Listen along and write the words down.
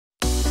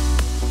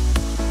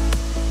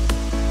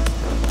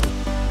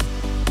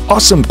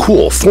awesome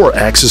cool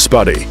 4-axis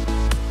body,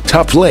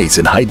 top plates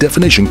and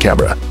high-definition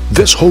camera,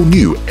 this whole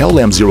new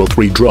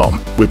LM03 drone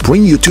will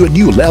bring you to a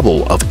new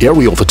level of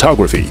aerial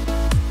photography.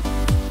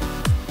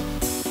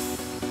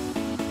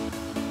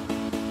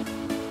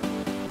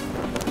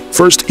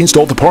 First,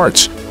 install the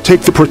parts.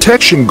 Take the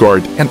protection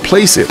guard and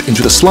place it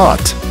into the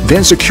slot,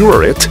 then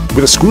secure it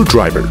with a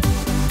screwdriver.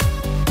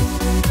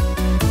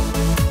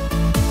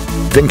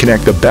 Then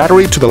connect the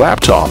battery to the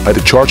laptop by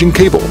the charging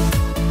cable.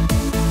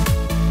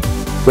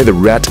 When the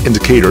red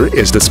indicator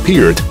is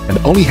disappeared and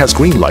only has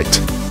green light,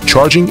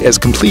 charging is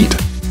complete.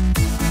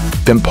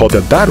 Then pull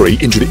the battery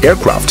into the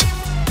aircraft.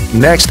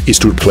 Next is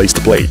to replace the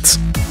blades.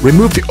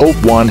 Remove the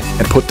old one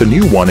and put the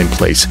new one in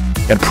place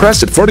and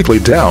press it vertically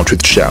down to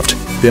the shaft,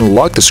 then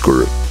lock the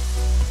screw.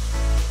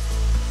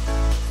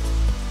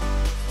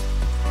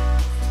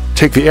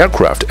 Take the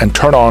aircraft and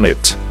turn on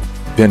it.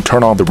 Then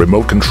turn on the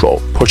remote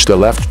control. Push the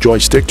left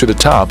joystick to the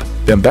top,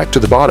 then back to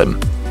the bottom.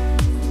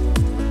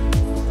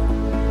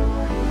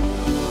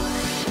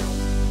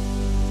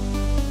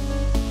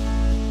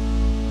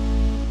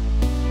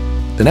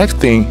 The next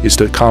thing is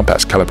the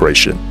compass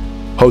calibration.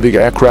 Hold the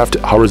aircraft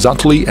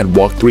horizontally and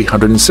walk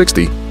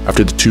 360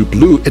 after the two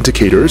blue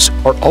indicators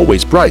are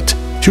always bright,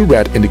 two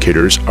red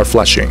indicators are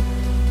flashing.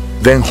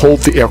 Then hold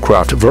the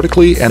aircraft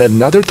vertically and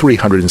another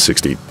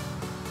 360.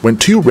 When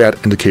two red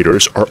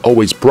indicators are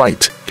always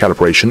bright,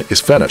 calibration is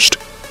finished.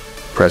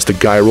 Press the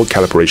gyro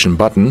calibration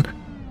button.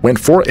 When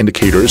 4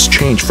 indicators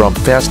change from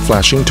fast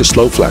flashing to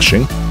slow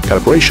flashing,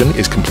 calibration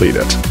is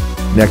completed.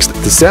 Next,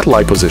 the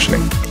satellite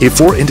positioning. If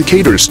 4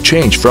 indicators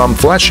change from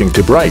flashing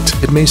to bright,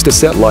 it means the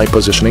satellite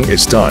positioning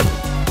is done.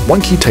 1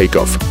 key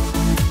takeoff.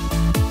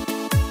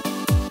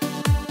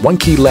 1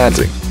 key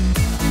landing.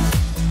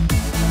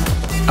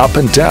 Up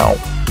and down.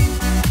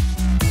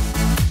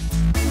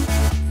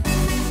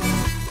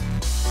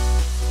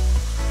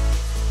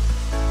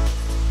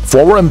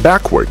 Forward and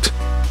backward.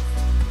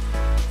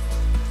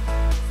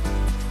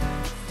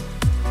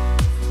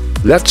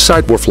 Left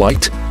sideward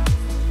flight.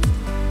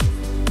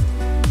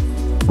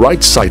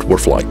 Right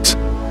sideward flight.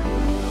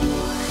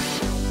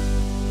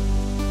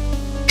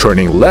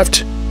 Turning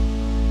left.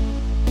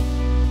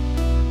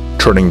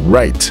 Turning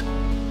right.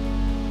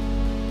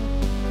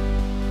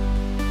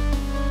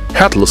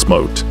 Headless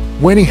mode.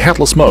 When in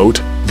headless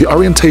mode, the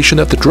orientation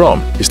of the drone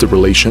is the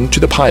relation to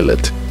the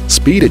pilot.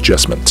 Speed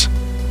adjustment.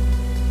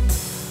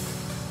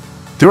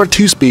 There are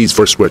 2 speeds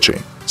for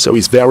switching, so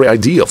it's very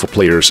ideal for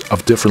players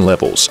of different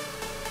levels.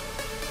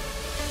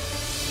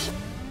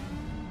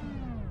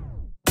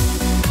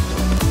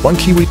 One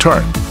key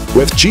return.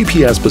 With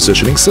GPS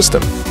positioning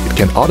system, it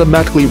can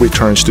automatically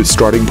return to the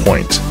starting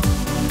point.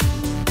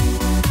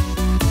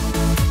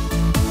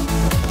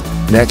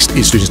 Next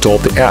is to install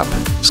the app.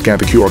 Scan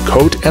the QR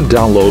code and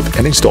download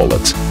and install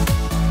it.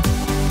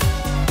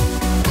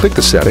 Click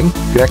the setting,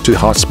 connect to the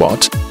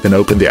hotspot, then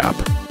open the app.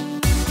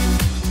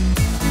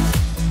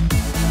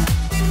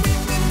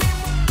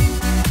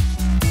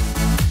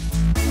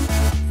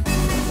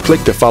 Click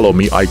the Follow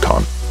Me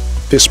icon.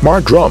 The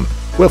smart drone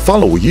will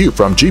follow you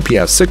from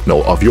GPS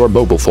signal of your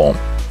mobile phone.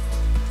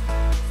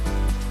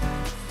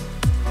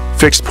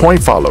 Fixed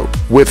point follow.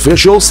 With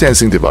visual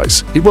sensing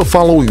device, it will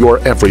follow your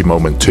every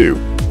moment too.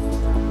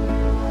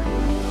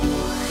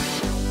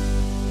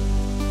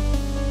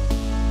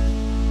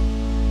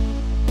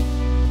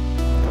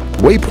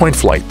 Waypoint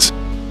flight.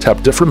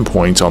 Tap different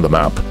points on the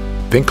map,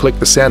 then click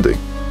the sending.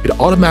 It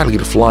automatically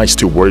flies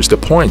towards the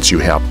points you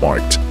have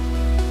marked.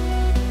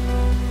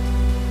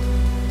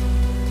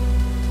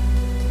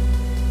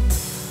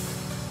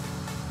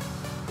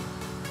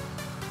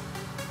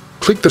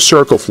 Click the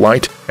circle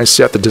flight and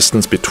set the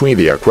distance between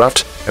the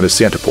aircraft and the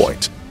center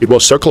point. It will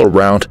circle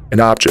around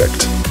an object.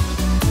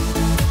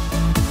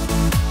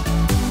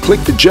 Click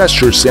the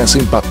gesture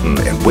sensing button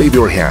and wave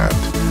your hand.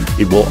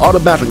 It will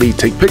automatically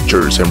take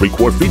pictures and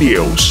record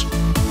videos.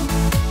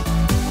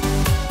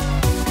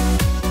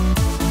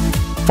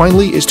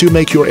 Finally is to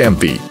make your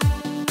MV.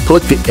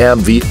 Click the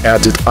MV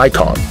edit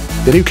icon.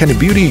 Then you can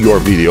beauty your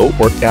video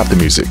or add the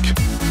music.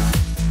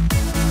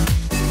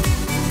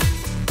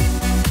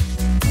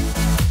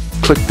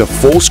 Click the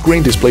full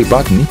screen display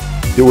button.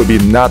 There will be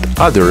not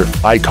other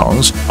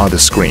icons on the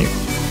screen.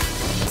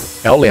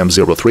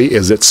 LM03,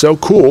 is it so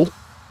cool?